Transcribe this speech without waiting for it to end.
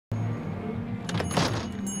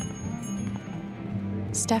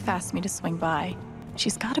Steph asked me to swing by.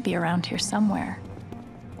 She's got to be around here somewhere.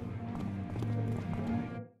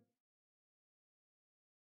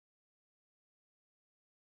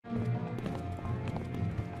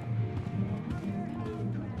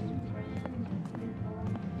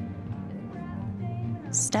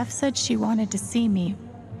 Steph said she wanted to see me.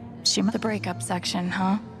 She must the breakup section,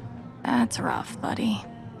 huh? That's rough, buddy.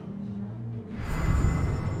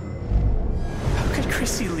 How could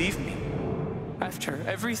Chrissy leave me? After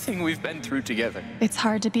everything we've been through together. It's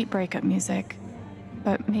hard to beat breakup music,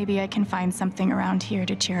 but maybe I can find something around here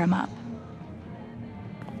to cheer him up.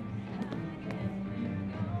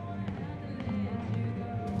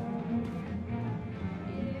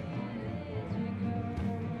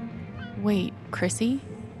 Wait, Chrissy?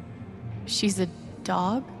 She's a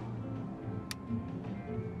dog?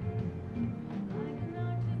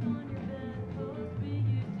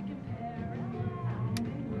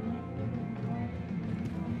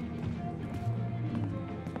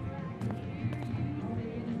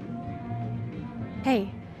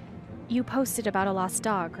 Hey, you posted about a lost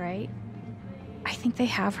dog, right? I think they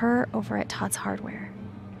have her over at Todd's Hardware.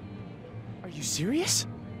 Are you serious?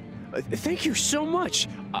 Thank you so much.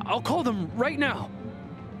 I'll call them right now.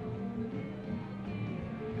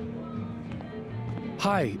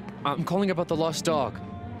 Hi, I'm calling about the lost dog.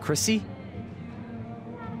 Chrissy?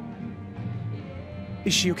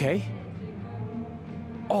 Is she okay?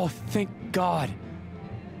 Oh, thank God.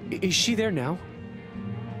 Is she there now?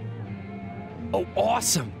 Oh,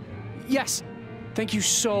 awesome. Yes. Thank you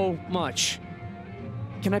so much.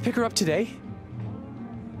 Can I pick her up today?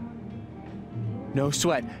 No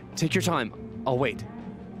sweat. Take your time. I'll wait.